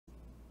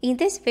In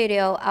this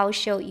video, I'll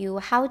show you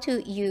how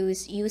to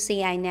use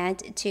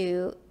UCINET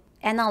to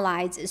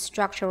analyze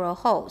structural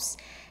holes.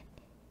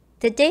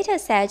 The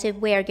dataset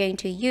we are going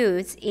to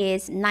use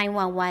is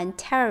 911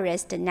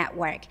 terrorist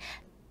network.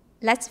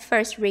 Let's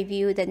first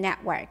review the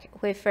network.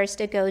 We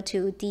first go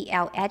to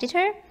DL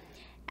editor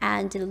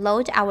and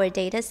load our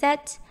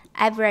dataset.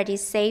 I've already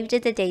saved the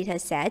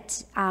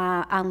dataset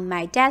on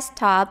my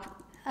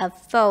desktop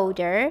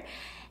folder,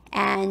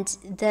 and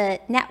the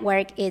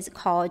network is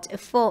called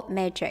full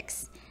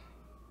matrix.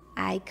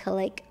 I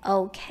click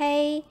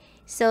OK.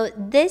 So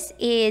this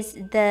is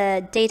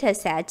the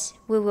dataset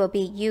we will be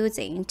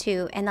using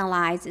to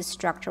analyze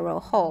structural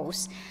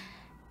holes.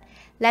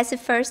 Let's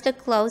first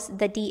close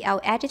the DL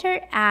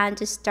editor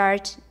and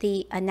start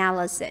the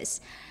analysis.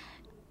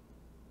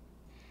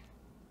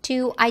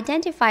 To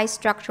identify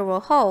structural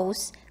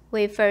holes,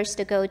 we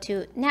first go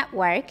to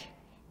Network,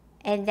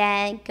 and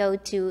then go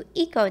to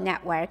Eco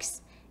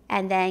Networks,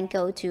 and then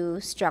go to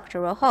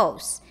Structural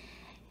Holes.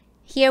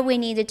 Here we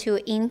need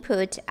to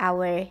input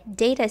our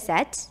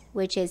dataset,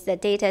 which is the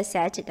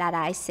dataset that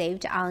I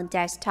saved on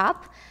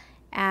desktop.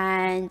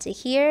 And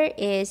here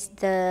is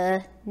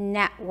the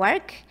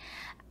network.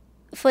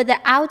 For the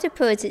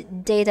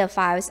output data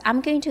files,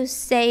 I'm going to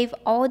save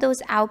all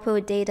those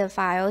output data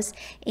files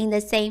in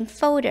the same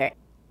folder.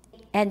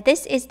 And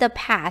this is the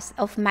path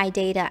of my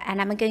data, and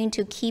I'm going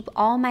to keep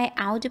all my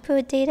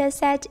output data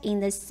set in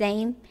the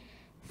same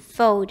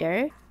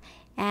folder.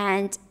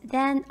 And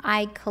then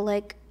I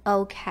click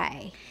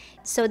OK.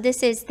 So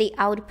this is the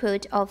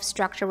output of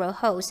structural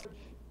holes.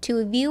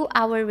 To view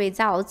our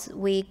results,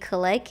 we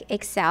click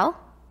Excel,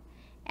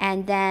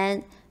 and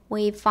then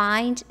we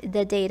find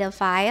the data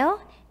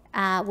file,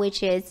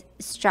 which is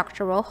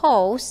structural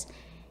holes,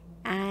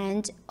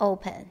 and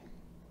open.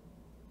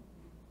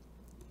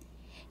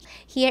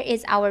 Here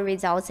is our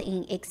results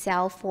in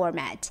Excel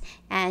format,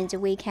 and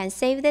we can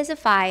save this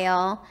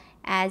file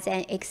as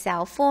an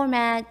Excel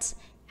format.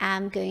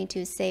 I'm going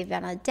to save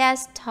on a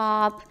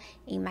desktop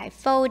in my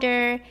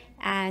folder,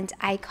 and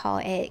I call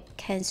it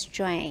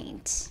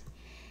constraint.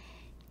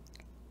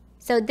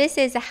 So this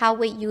is how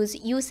we use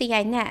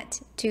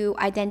UCINET to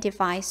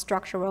identify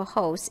structural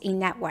holes in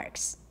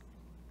networks.